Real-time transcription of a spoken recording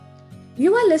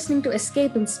You are listening to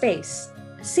Escape in Space,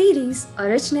 a series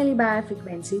originally by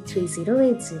Frequency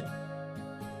 3080.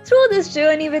 Through this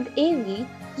journey with Amy,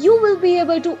 you will be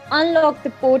able to unlock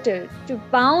the portal to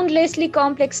boundlessly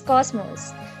complex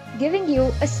cosmos, giving you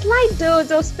a slight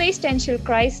dose of space-tensional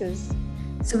crisis.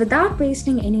 So, without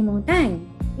wasting any more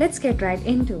time, let's get right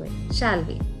into it, shall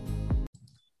we?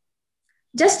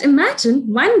 Just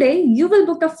imagine one day you will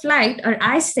book a flight, or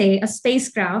I say a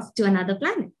spacecraft, to another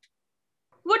planet.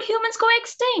 Would humans go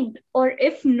extinct? Or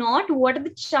if not, what are the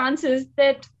chances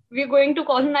that we're going to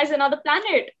colonize another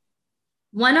planet?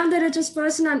 One of the richest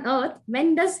person on Earth,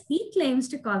 when does he claims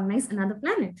to colonize another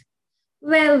planet?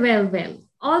 Well.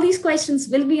 All these questions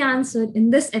will be answered in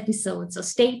this episode, so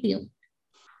stay tuned.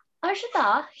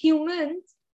 Arshita, humans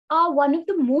are one of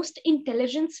the most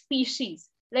intelligent species.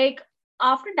 Like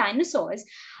after dinosaurs,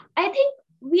 I think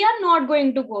we are not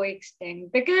going to go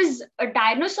extinct because when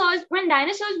dinosaurs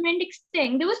went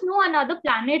extinct, there was no another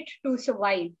planet to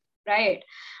survive, right?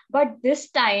 But this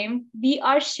time we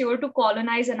are sure to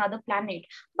colonize another planet.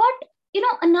 But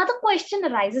another question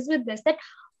arises with this, that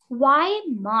why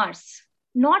Mars,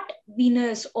 not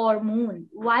Venus or Moon?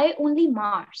 Why only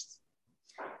Mars?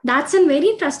 That's a very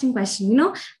interesting question.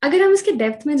 अगर हम इसके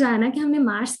depth में जाए ना कि हमने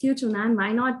Mars क्यों चुना and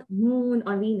why not moon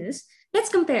or Venus, let's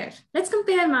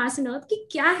compare Mars and Earth कि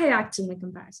क्या है actual में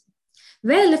comparison.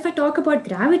 Well, if I talk about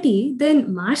gravity,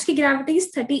 then Mars की gravity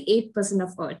is 38%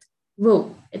 of Earth.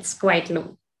 Whoa, it's quite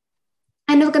low.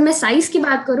 And अगर मैं size की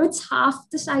बात करूँ, it's half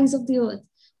the size of the Earth.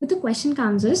 But the question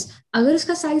comes is, अगर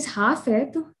उसका size half है,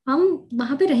 तो हम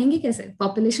वहाँ पे रहेंगे कैसे?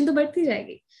 Population तो बढ़ती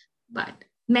जाएगी. But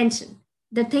mention,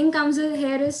 the thing comes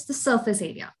here is the surface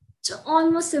area, जो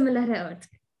almost similar है Earth.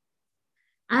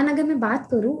 And अगर मैं बात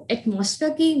करूँ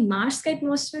atmosphere की, Mars का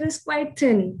atmosphere is quite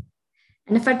thin.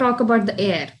 And if I talk about the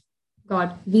air,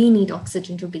 God, we need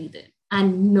oxygen to breathe in.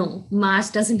 And no,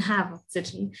 Mars doesn't have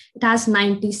oxygen. It has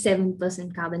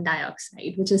 97% carbon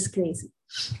dioxide, which is crazy.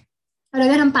 और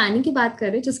अगर हम पानी की बात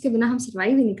करें जिसके बिना हम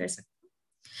सर्वाइव ही नहीं कर सकते,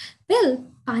 well,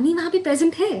 पानी वहां पे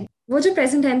प्रेजेंट है, वो जो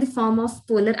प्रेजेंट है in the form of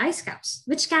polar ice caps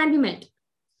which can be melt.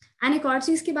 And एक और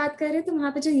चीज की बात करें तो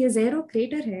वहां पे जो येज़ेरो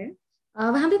क्रेटर है,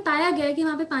 वहां पे पाया गया कि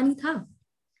वहां पे पानी था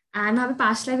एंड वहां पे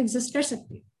पास्ट लाइफ एग्जिस्ट कर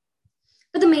सकती है.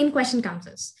 But the main question comes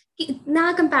is कि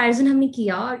इतना comparison हमने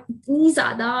किया और इतनी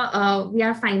ज़्यादा we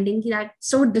are finding कि that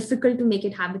so difficult to make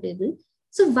it habitable.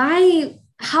 So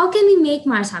how can we make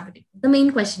Mars habitable? The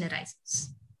main question arises.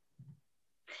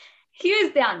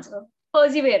 Here's the answer.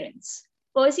 Perseverance.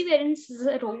 Perseverance is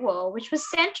a rover which was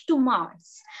sent to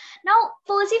Mars. Now,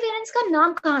 Perseverance का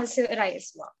नाम कहाँ से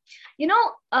arise हुआ?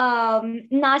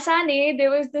 NASA ने,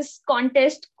 there was this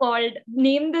contest called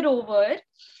Name the Rover,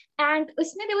 and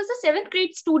there was a 7th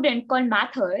grade student called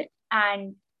Mathur,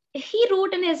 and he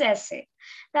wrote in his essay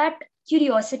that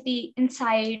curiosity,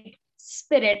 insight,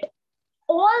 spirit,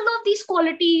 all of these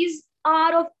qualities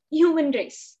are of human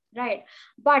race, right?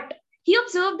 But he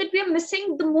observed that we are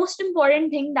missing the most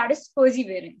important thing, that is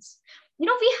perseverance.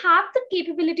 We have the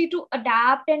capability to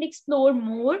adapt and explore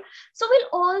more, so we'll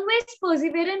always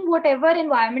persevere in whatever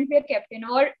environment we are kept in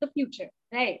or the future,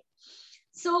 right?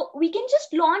 So we can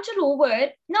just launch a rover.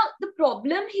 Now, the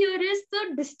problem here is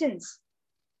the distance.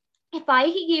 He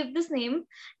gave this name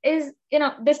is,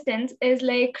 distance is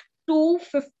like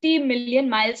 250 million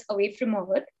miles away from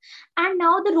Earth. And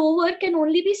now the rover can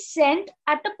only be sent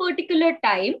at a particular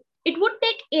time. It would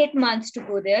take 8 months to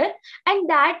go there. And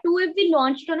that too, if we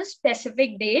launch it on a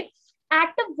specific date at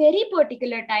a very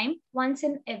particular time, once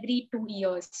in every 2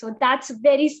 years. So that's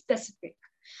very specific.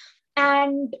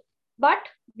 But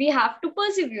we have to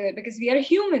persevere because we are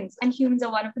humans, and humans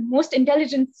are one of the most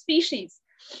intelligent species.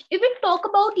 If we talk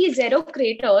about Jezero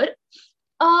crater,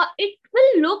 it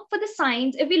will look for the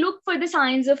signs. If we look for the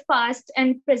signs of past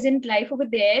and present life over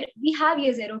there, we have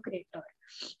Jezero crater.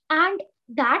 And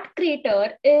that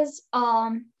crater is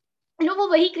वो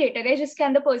वही crater है जिसके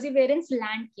अंदर perseverance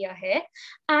land किया है,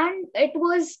 and it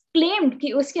was claimed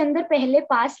कि उसके अंदर पहले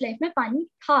पास्ट लाइफ में पानी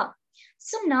था.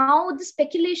 So now the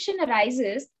speculation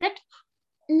arises that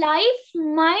life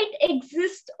might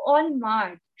exist on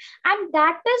Mars. And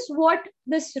that is what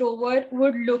this rover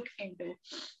would look into.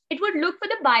 It would look for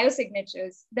the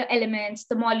biosignatures, the elements,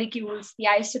 the molecules, the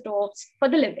isotopes for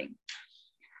the living.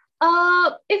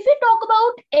 If we talk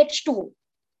about H2,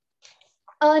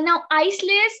 now ice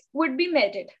layers would be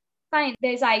melted. Fine,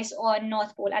 there's ice on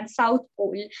North Pole and South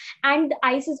Pole, and the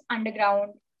ice is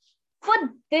underground. For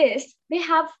this, they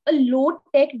have a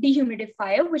low-tech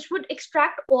dehumidifier which would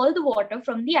extract all the water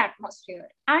from the atmosphere.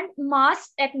 And Mars'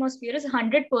 atmosphere is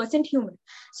 100% humid.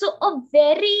 So a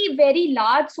very, very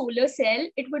large solar cell,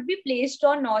 it would be placed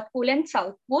on North Pole and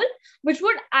South Pole, which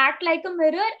would act like a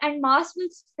mirror, and Mars will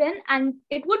spin and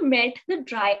it would melt the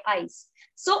dry ice.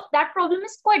 So that problem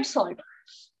is quite solved.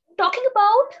 Talking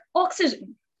about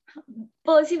oxygen,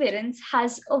 Perseverance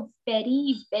has a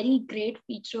very, very great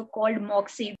feature called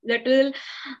MOXIE. Little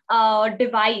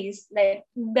device, like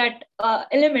that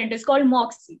element is called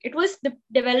MOXIE. It was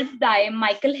developed by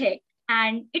Michael Hecht,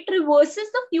 and it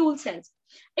reverses the fuel cells.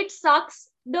 It sucks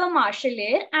the Martian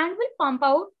air and will pump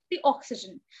out the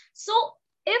oxygen. So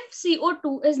if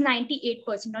CO2 is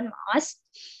 98% on Mars,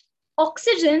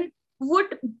 oxygen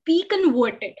would be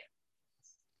converted.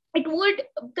 It would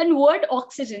convert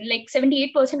oxygen, like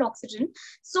 78% oxygen,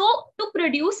 so to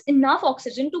produce enough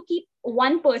oxygen to keep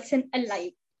one person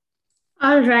alive.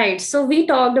 All right. So we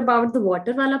talked about the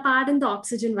water wala part and the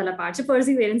oxygen wala part. So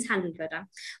Perseverance handled kara.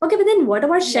 Okay, but then what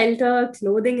about shelter,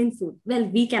 clothing, and food? Well,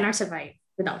 we cannot survive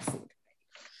without food.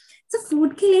 So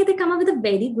food ke liye they come up with a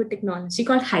very good technology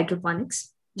called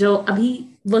hydroponics, जो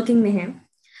अभी working में है.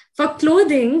 For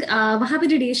clothing, वहाँ पे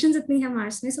radiations इतनी है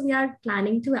Mars में, so we are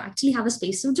planning to actually have a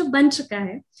spacesuit जो बन चुका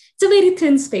है. It's a very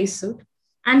thin spacesuit.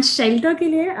 And shelter के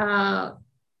लिए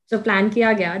जो plan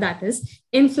किया गया, that is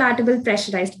inflatable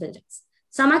pressurized buildings.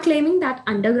 Some are claiming that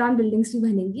underground buildings भी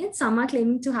बनेंगी, and some are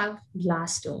claiming to have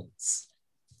glass domes.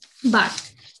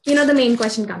 But the main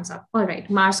question comes up. All right,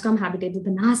 Mars को हम habitable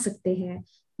बना सकते हैं,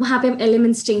 वहाँ पे हम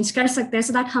elements change कर सकते हैं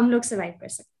so that हम लोग survive कर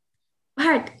सकते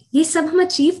हैं. But ये सब हम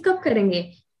achieve कब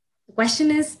करेंगे? The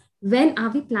question is, when are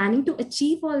we planning to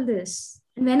achieve all this?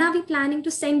 And when are we planning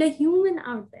to send a human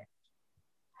out there?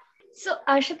 So,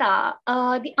 Arshita,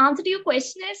 the answer to your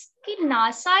question is that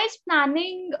NASA is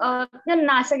planning,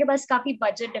 NASA के पास काफी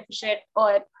budget deficit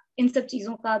और इन सब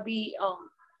चीजों का भी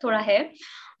थोड़ा है.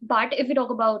 But if we talk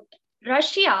about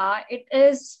Russia, it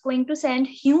is going to send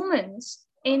humans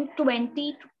in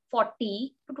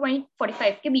 2040 to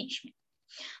 2045 के बीच में.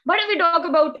 But if we talk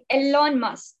about Elon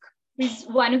Musk, who's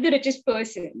one of the richest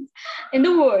persons in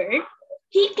the world,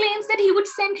 he claims that he would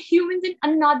send humans in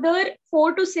another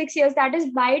 4 to 6 years. That is,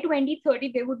 by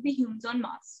 2030, there would be humans on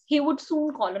Mars. He would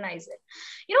soon colonize it.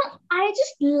 I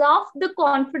just love the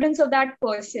confidence of that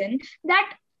person,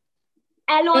 that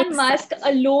Elon Musk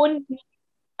alone needs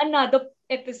another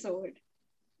episode.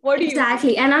 What do you think?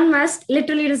 Exactly. Elon Musk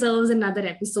literally deserves another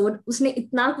episode. उसने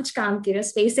इतना कुछ काम किया,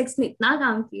 SpaceX ने इतना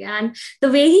काम किया, and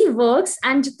the way he works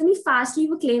and जितनी fastly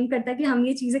वो claim करता है कि हम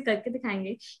ये चीजें करके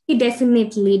दिखाएंगे, he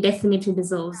definitely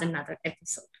deserves another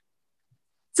episode.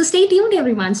 So stay tuned,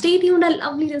 everyone. Stay tuned, our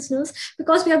lovely listeners,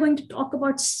 because we are going to talk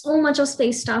about so much of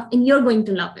space stuff, and you're going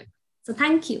to love it. So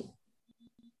thank you.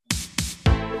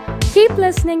 Keep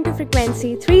listening to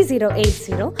Frequency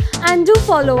 3080 and do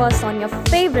follow us on your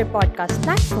favorite podcast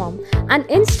platform and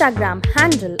Instagram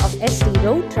handle of ST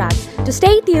Road Track to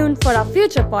stay tuned for our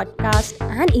future podcast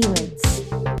and events.